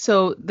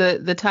 So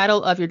the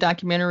title of your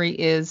documentary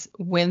is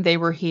When They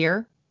Were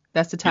Here.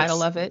 That's the title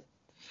Yes. of it.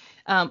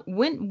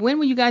 When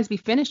will you guys be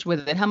finished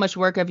with it? How much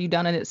work have you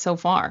done on it so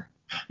far?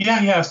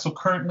 Yeah. So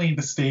currently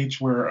the stage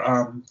we're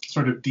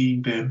sort of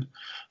deemed in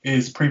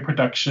is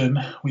pre-production.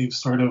 We've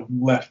sort of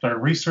left our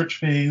research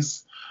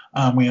phase.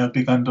 We have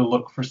begun to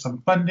look for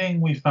some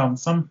funding. We found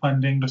some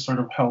funding to sort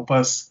of help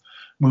us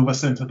move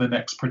us into the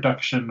next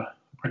production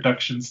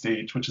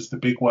stage, which is the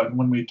big one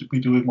when we be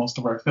doing most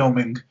of our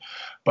filming.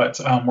 But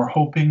we're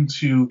hoping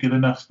to get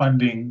enough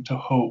funding to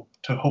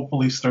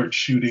hopefully start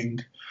shooting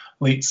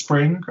late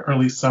spring,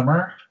 early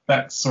summer.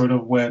 That's sort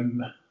of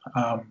when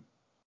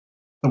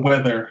the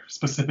weather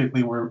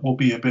specifically will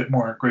be a bit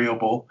more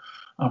agreeable.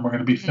 We're going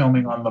to be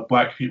filming on the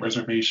Blackfeet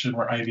Reservation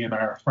where Ivy and I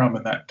are from,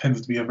 and that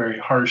tends to be a very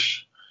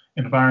harsh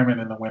environment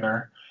in the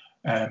winter.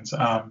 And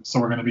so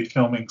we're going to be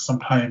filming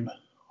sometime,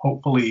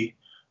 hopefully,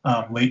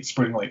 late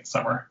spring, late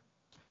summer.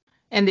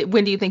 And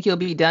when do you think you'll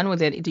be done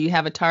with it? Do you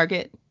have a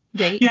target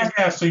date?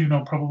 Yeah. So,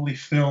 probably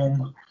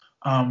film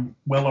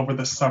well over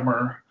the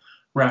summer,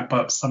 wrap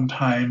up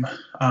sometime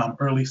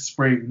early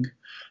spring,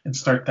 and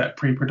start that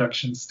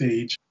pre-production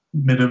stage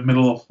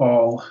middle of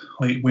fall,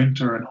 late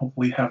winter, and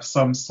hopefully have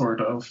some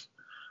sort of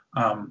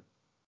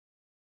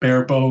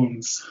bare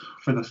bones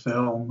for the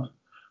film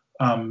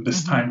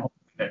this time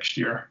hopefully next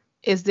year.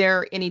 Is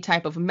there any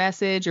type of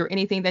message or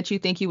anything that you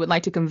think you would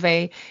like to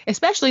convey?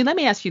 Especially, let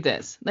me ask you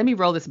this. Let me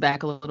roll this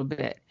back a little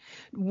bit.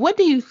 What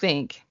do you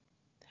think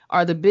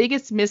are the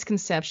biggest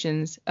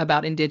misconceptions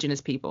about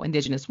Indigenous people,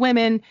 Indigenous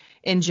women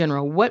in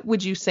general? What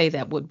would you say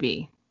that would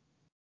be?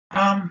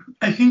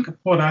 I think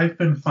what I've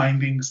been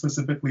finding,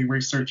 specifically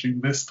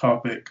researching this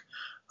topic,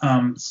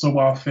 so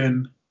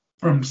often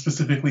from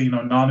specifically,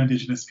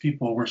 non-Indigenous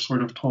people, we're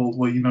sort of told,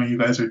 well, you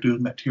guys are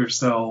doing that to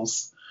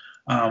yourselves.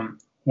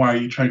 Why are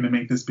you trying to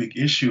make this big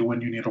issue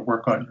when you need to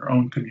work on your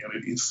own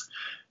communities?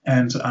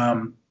 And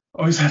I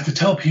always have to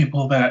tell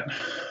people that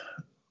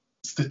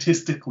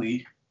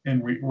statistically,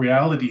 in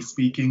reality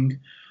speaking,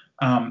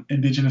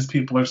 Indigenous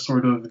people are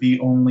sort of the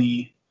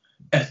only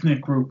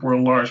ethnic group where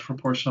a large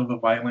proportion of the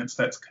violence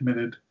that's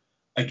committed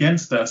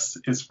against us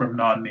is from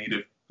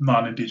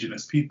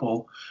non-Indigenous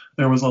people.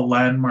 There was a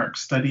landmark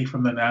study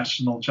from the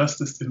National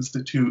Justice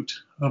Institute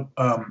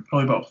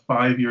probably about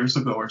 5 years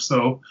ago or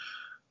so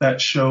that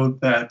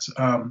showed that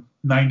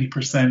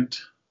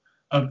 90%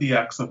 of the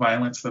acts of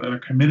violence that are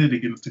committed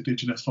against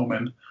Indigenous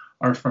women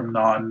are from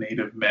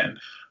non-Native men.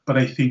 But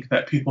I think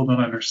that people don't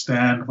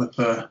understand with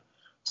the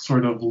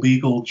sort of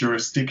legal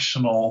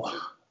jurisdictional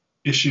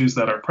issues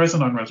that are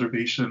present on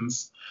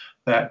reservations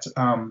that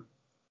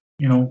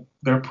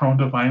they're prone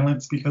to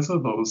violence because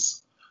of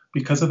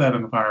that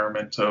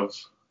environment of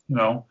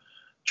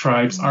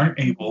tribes aren't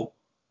able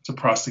to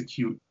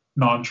prosecute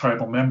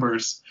non-tribal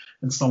members,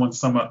 and so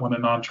when a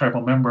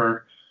non-tribal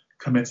member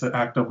commits an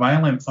act of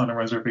violence on a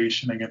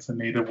reservation against a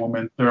Native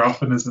woman, there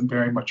often isn't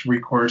very much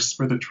recourse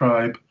for the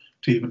tribe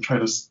to even try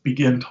to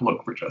begin to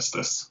look for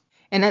justice.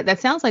 And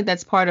that sounds like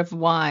that's part of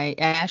why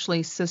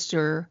Ashley's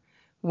sister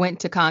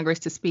went to Congress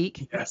to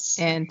speak. Yes.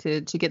 And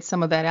to get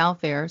some of that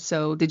out there.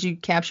 So did you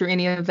capture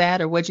any of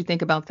that, or what did you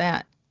think about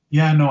that?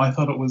 Yeah, no, I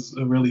thought it was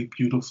a really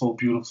beautiful,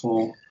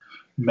 beautiful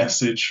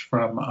message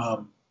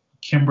from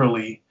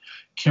Kimberly.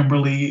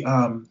 Kimberly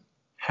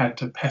had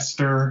to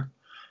pester,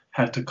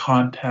 had to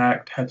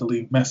contact, had to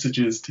leave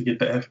messages to get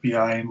the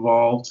FBI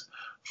involved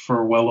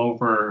for well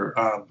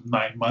over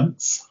 9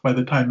 months. By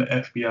the time the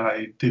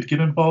FBI did get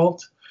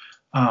involved,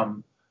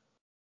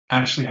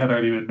 Ashley had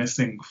already been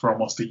missing for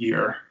almost a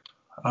year.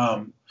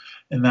 And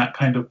that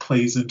kind of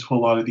plays into a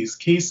lot of these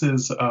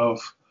cases of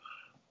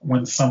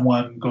when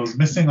someone goes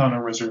missing on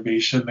a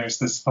reservation, there's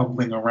this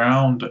fumbling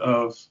around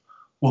of,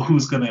 well,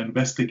 who's going to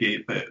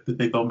investigate that? Did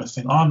they go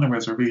missing on the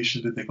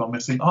reservation? Did they go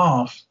missing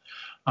off?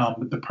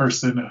 The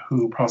person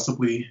who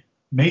possibly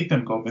made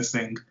them go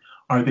missing,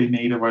 are they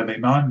Native? Are they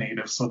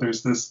non-Native? So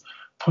there's this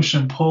push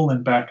and pull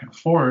and back and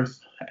forth.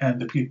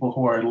 And the people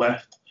who are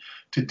left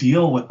to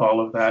deal with all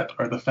of that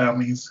are the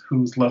families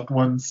whose loved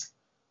ones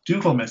do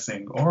go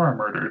missing or are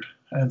murdered.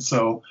 And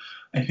so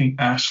I think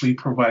Ashley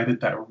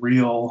provided that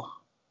real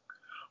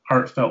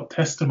heartfelt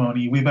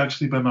testimony. We've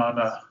actually been on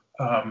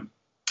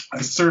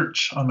a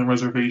search on the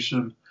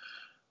reservation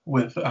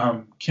with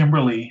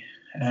Kimberly,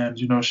 and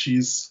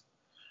she's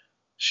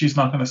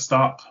not going to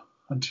stop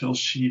until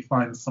she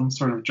finds some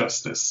sort of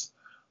justice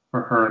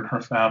for her and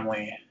her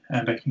family.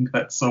 And I think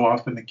that's so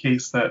often the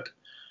case that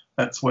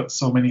that's what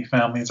so many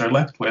families are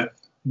left with.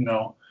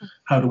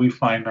 How do we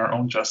find our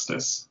own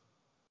justice?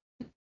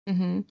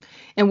 Mm-hmm.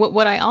 And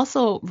what I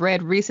also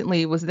read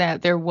recently was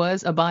that there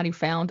was a body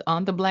found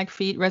on the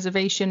Blackfeet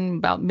Reservation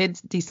about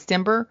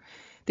mid-December.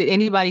 Did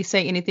anybody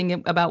say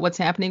anything about what's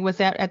happening with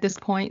that at this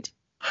point?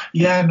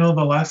 Yeah, no,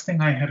 the last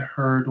thing I had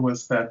heard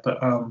was that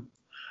the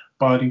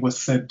body was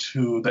sent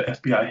to the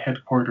FBI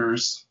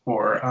headquarters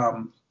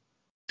for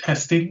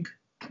testing,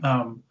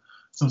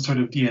 some sort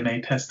of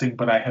DNA testing,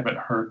 but I haven't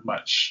heard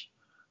much.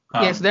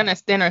 Yes, they're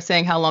not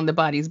saying how long the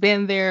body's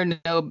been there.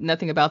 No,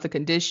 nothing about the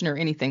condition or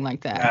anything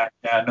like that.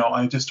 Yeah, no,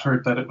 I just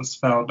heard that it was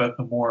found at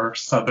the more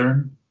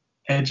southern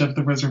edge of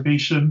the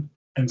reservation,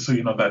 and so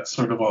that's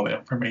sort of all the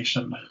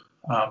information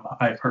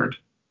I've heard.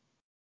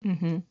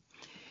 Mm-hmm.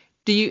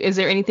 Is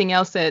there anything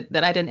else that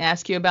I didn't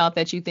ask you about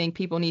that you think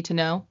people need to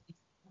know?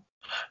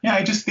 Yeah,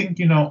 I just think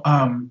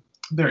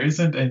there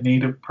isn't a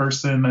Native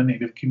person, a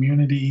Native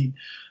community,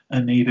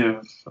 a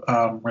Native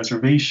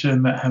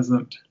reservation that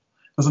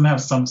doesn't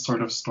have some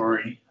sort of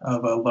story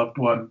of a loved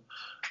one,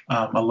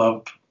 a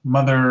loved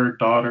mother,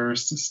 daughter,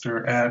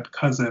 sister, aunt,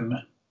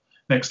 cousin,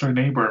 next door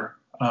neighbor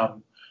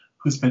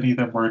who's been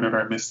either murdered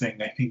or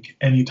missing. I think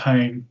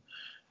anytime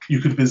you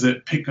could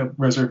pick a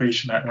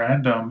reservation at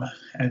random,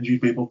 and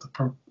you'd be able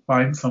to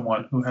find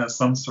someone who has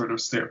some sort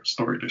of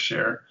story to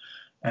share.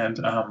 And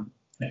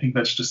I think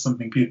that's just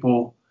something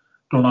people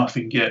don't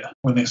often get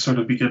when they sort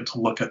of begin to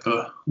look at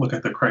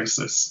the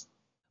crisis.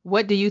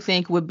 What do you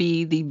think would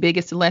be the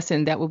biggest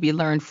lesson that will be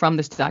learned from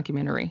this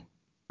documentary?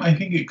 I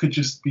think it could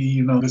just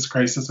be, this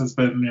crisis has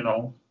been,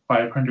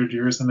 500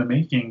 years in the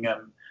making,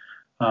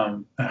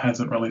 and it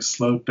hasn't really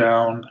slowed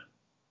down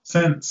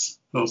since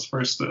those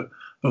first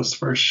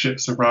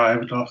ships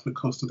arrived off the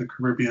coast of the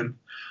Caribbean,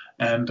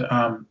 and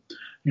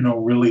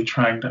really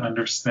trying to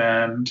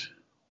understand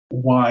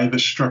why the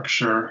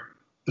structure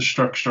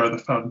or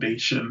the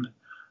foundation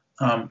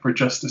for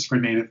justice for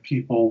Native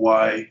people,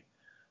 why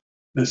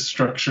this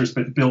structure's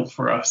been built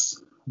for us,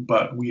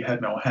 but we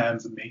had no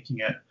hands in making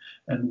it,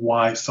 and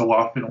why so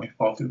often we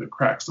fall through the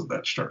cracks of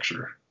that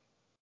structure.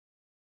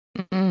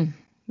 Mm-mm.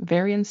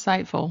 Very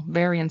insightful,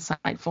 very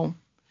insightful.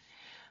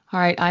 All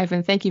right,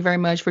 Ivan, thank you very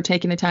much for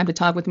taking the time to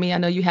talk with me. I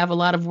know you have a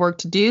lot of work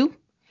to do,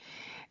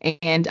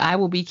 and I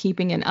will be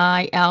keeping an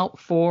eye out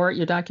for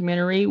your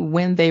documentary,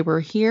 When They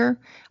Were Here.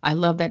 I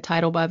love that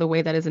title, by the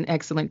way. That is an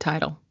excellent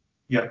title.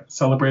 Yeah,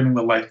 celebrating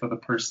the life of the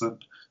person,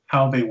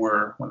 how they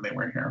were when they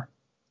were here.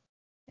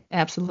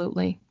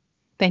 Absolutely.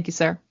 Thank you,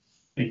 sir.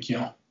 Thank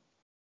you.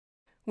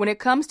 When it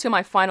comes to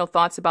my final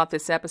thoughts about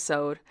this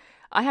episode,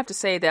 I have to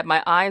say that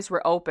my eyes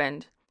were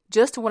opened.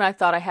 Just when I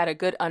thought I had a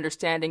good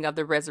understanding of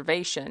the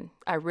reservation,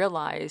 I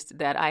realized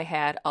that I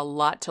had a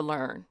lot to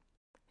learn.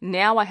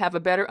 Now I have a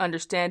better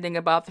understanding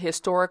about the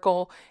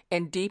historical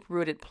and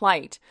deep-rooted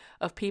plight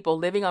of people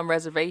living on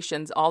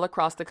reservations all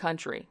across the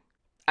country.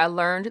 I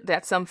learned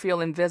that some feel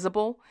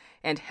invisible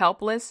and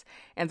helpless,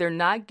 and they're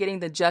not getting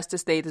the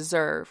justice they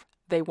deserve.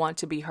 They want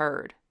to be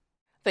heard.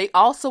 They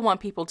also want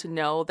people to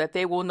know that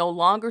they will no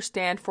longer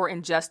stand for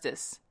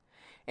injustice.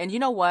 And you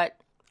know what?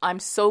 I'm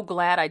so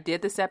glad I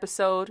did this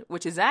episode,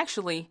 which is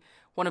actually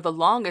one of the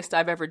longest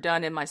I've ever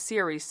done in my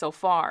series so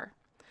far.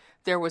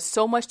 There was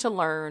so much to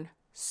learn,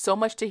 so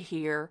much to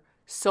hear,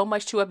 so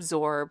much to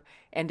absorb,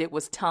 and it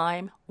was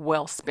time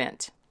well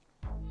spent.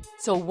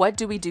 So what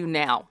do we do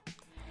now?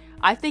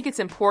 I think it's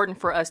important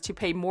for us to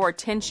pay more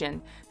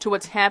attention to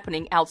what's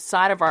happening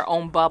outside of our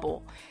own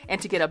bubble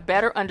and to get a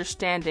better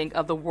understanding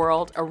of the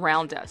world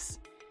around us.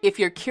 If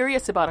you're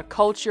curious about a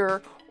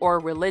culture or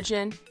a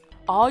religion,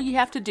 all you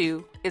have to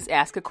do is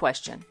ask a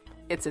question.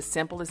 It's as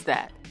simple as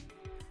that.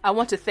 I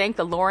want to thank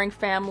the Loring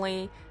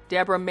family,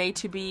 Deborah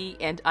Maytubee,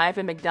 and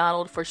Ivan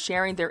McDonald for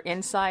sharing their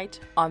insight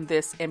on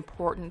this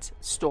important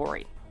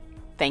story.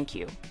 Thank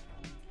you.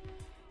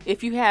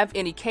 If you have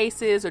any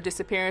cases or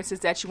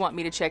disappearances that you want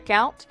me to check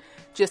out,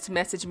 just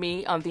message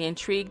me on the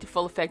Intrigued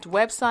Full Effect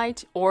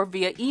website or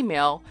via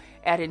email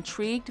at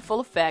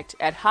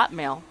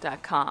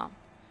intriguedfulleffect@hotmail.com.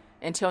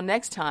 Until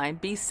next time,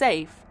 be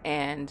safe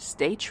and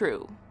stay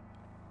true.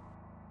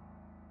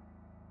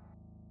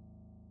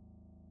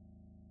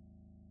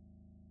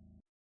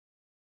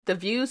 The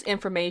views,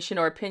 information,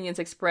 or opinions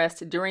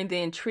expressed during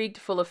the Intrigued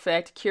Full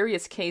Effect,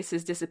 Curious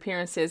Cases,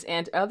 Disappearances,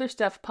 and Other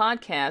Stuff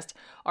podcast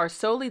are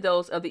solely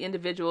those of the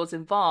individuals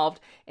involved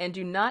and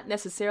do not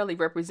necessarily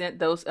represent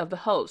those of the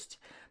host.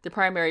 The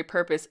primary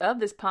purpose of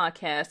this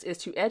podcast is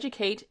to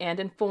educate and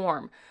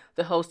inform.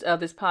 The host of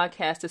this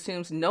podcast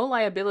assumes no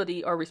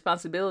liability or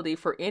responsibility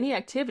for any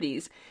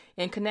activities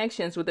in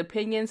connections with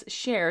opinions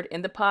shared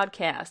in the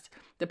podcast.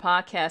 The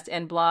podcast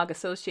and blog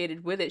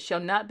associated with it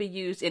shall not be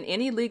used in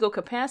any legal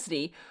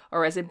capacity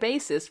or as a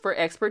basis for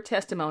expert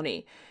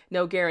testimony.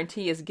 No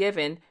guarantee is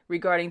given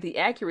regarding the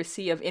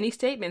accuracy of any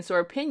statements or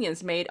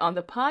opinions made on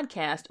the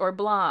podcast or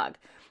blog.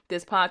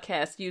 This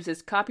podcast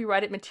uses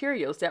copyrighted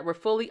materials that were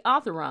fully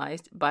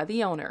authorized by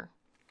the owner.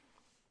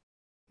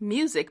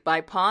 Music by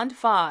Pond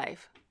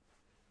 5.